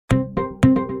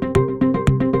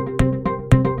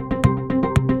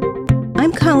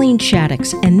Colleen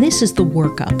Shaddox, and this is The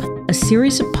Workup, a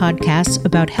series of podcasts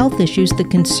about health issues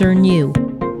that concern you.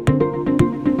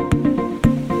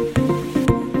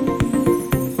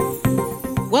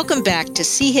 Welcome back to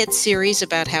CHIT series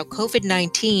about how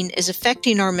COVID-19 is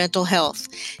affecting our mental health.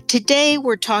 Today,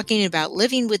 we're talking about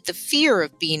living with the fear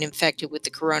of being infected with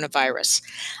the coronavirus.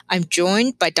 I'm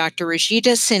joined by Dr.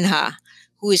 Rajita Sinha,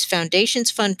 who is Foundations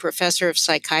Fund Professor of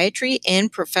Psychiatry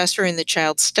and Professor in the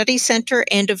Child Study Center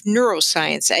and of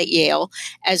Neuroscience at Yale,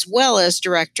 as well as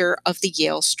Director of the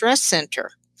Yale Stress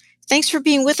Center. Thanks for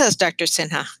being with us, Dr.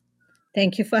 Sinha.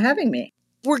 Thank you for having me.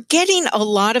 We're getting a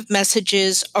lot of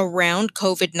messages around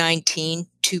COVID-19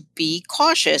 to be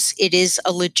cautious. It is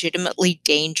a legitimately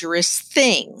dangerous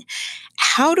thing.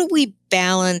 How do we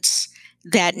balance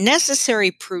that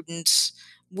necessary prudence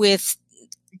with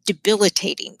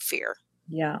debilitating fear?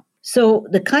 Yeah. So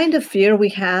the kind of fear we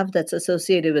have that's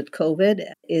associated with COVID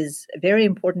is very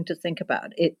important to think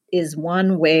about. It is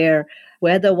one where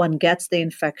whether one gets the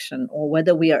infection or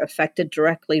whether we are affected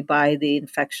directly by the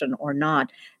infection or not,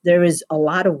 there is a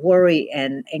lot of worry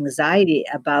and anxiety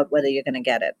about whether you're going to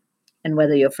get it and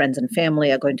whether your friends and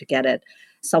family are going to get it,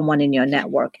 someone in your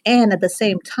network. And at the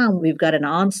same time, we've got an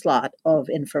onslaught of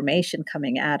information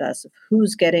coming at us of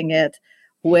who's getting it,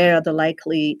 where are the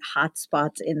likely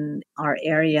hotspots in our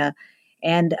area.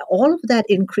 And all of that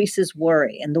increases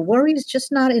worry. And the worry is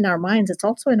just not in our minds, it's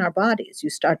also in our bodies. You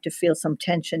start to feel some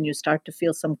tension, you start to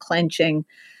feel some clenching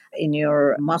in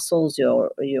your muscles,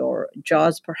 your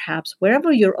jaws perhaps,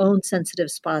 wherever your own sensitive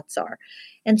spots are.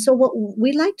 And so what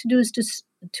we like to do is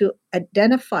to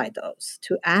identify those,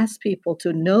 to ask people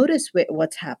to notice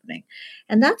what's happening.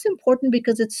 And that's important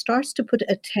because it starts to put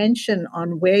attention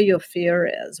on where your fear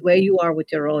is, where you are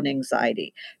with your own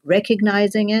anxiety.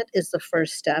 Recognizing it is the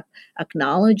first step,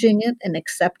 acknowledging it and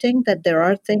accepting that there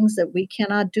are things that we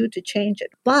cannot do to change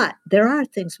it. But there are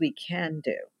things we can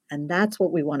do. And that's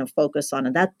what we want to focus on.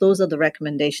 And those are the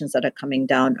recommendations that are coming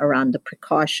down around the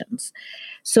precautions.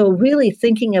 So really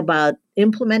thinking about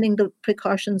implementing the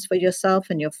precautions for yourself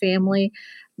and your family.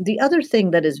 The other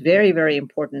thing that is very, very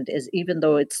important is even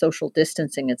though it's social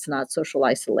distancing, it's not social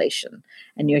isolation.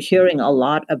 And you're hearing a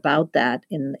lot about that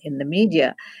in the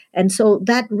media. And so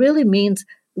that really means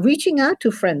reaching out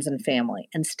to friends and family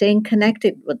and staying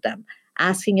connected with them,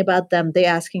 asking about them, they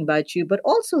asking about you, but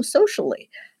also socially.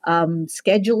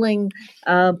 Scheduling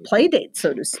play dates,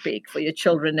 so to speak, for your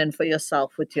children and for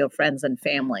yourself with your friends and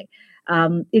family.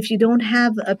 If you don't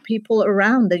have people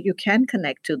around that you can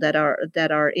connect to that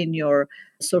are in your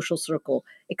social circle,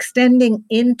 extending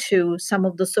into some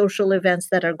of the social events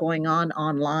that are going on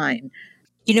online.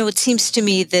 You know, it seems to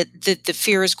me that the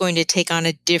fear is going to take on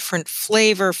a different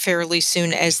flavor fairly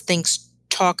soon as things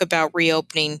talk about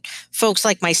reopening. Folks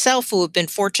like myself who have been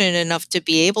fortunate enough to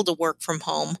be able to work from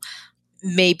home,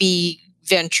 maybe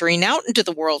venturing out into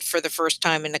the world for the first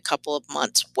time in a couple of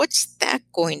months. What's that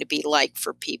going to be like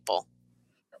for people?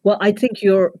 Well, I think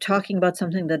you're talking about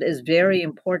something that is very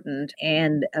important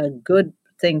and a good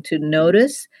thing to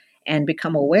notice and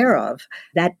become aware of.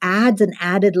 That adds an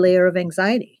added layer of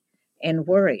anxiety and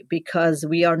worry because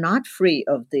we are not free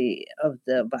of the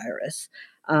virus.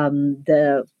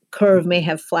 The curve may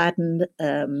have flattened.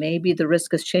 Maybe the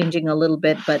risk is changing a little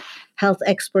bit, but health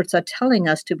experts are telling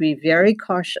us to be very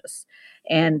cautious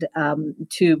and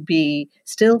to be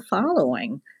still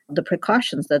following the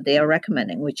precautions that they are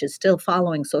recommending, which is still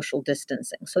following social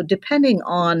distancing. So depending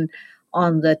on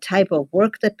the type of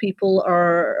work that people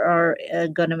are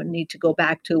going to need to go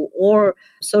back to, or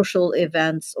social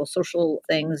events or social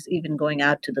things, even going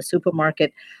out to the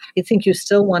supermarket, I think you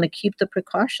still want to keep the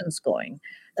precautions going.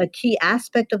 A key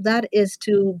aspect of that is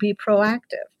to be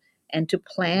proactive and to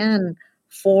plan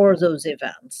for those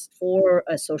events, for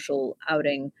a social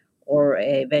outing or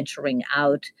a venturing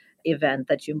out event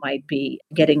that you might be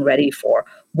getting ready for.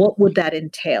 What would that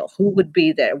entail? Who would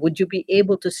be there? Would you be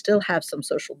able to still have some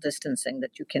social distancing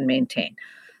that you can maintain?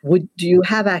 Do you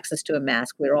have access to a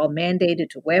mask? We're all mandated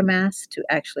to wear masks, to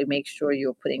actually make sure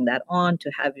you're putting that on,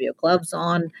 to have your gloves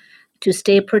on. To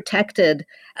stay protected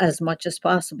as much as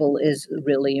possible is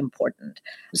really important.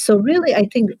 So really, I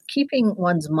think keeping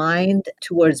one's mind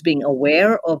towards being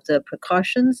aware of the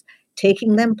precautions,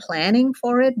 taking them, planning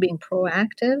for it, being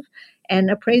proactive, and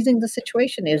appraising the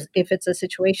situation. If it's a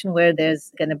situation where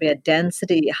there's going to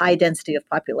be high density of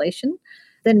population,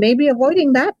 then maybe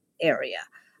avoiding that area.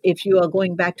 If you are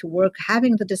going back to work,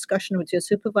 having the discussion with your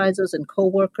supervisors and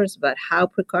coworkers about how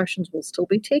precautions will still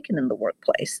be taken in the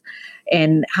workplace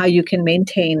and how you can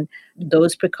maintain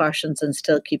those precautions and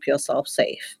still keep yourself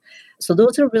safe. So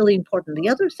those are really important. The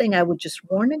other thing I would just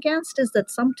warn against is that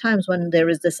sometimes when there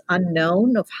is this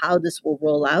unknown of how this will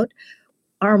roll out,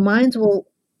 our minds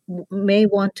may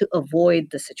want to avoid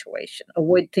the situation,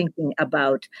 avoid thinking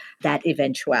about that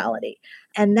eventuality.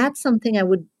 And that's something I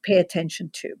would pay attention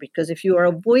to, because if you are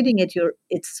avoiding it,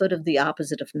 it's sort of the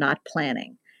opposite of not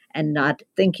planning and not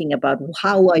thinking about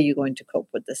how are you going to cope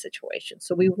with the situation.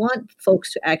 So we want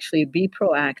folks to actually be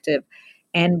proactive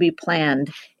and be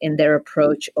planned in their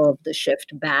approach of the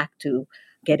shift back to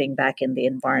getting back in the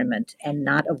environment and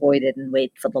not avoid it and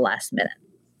wait for the last minute.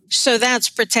 So that's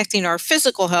protecting our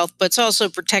physical health, but it's also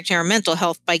protecting our mental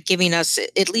health by giving us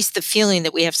at least the feeling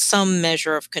that we have some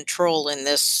measure of control in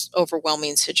this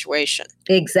overwhelming situation.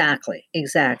 Exactly.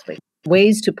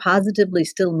 Ways to positively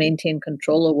still maintain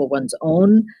control over one's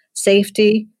own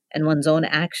safety and one's own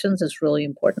actions is really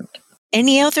important.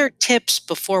 Any other tips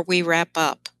before we wrap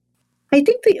up? I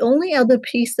think the only other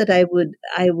piece that I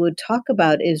would talk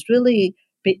about is really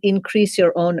increase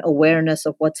your own awareness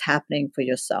of what's happening for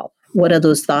yourself. What are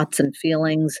those thoughts and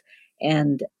feelings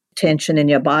and tension in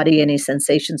your body, any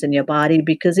sensations in your body?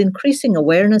 Because increasing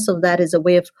awareness of that is a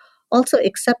way of also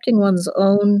accepting one's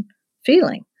own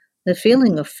feeling, the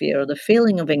feeling of fear, the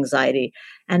feeling of anxiety.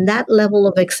 And that level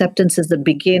of acceptance is the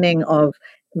beginning of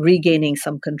regaining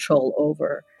some control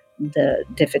over the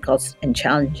difficult and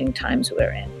challenging times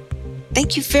we're in.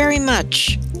 Thank you very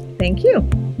much. Thank you.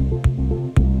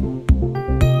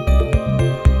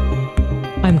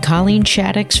 I'm Colleen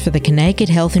Shaddox for the Connecticut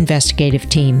Health Investigative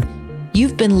Team.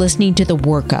 You've been listening to The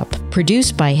Workup,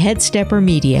 produced by Headstepper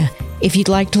Media. If you'd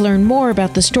like to learn more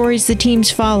about the stories the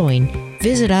team's following,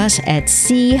 visit us at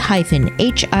c-hit.org.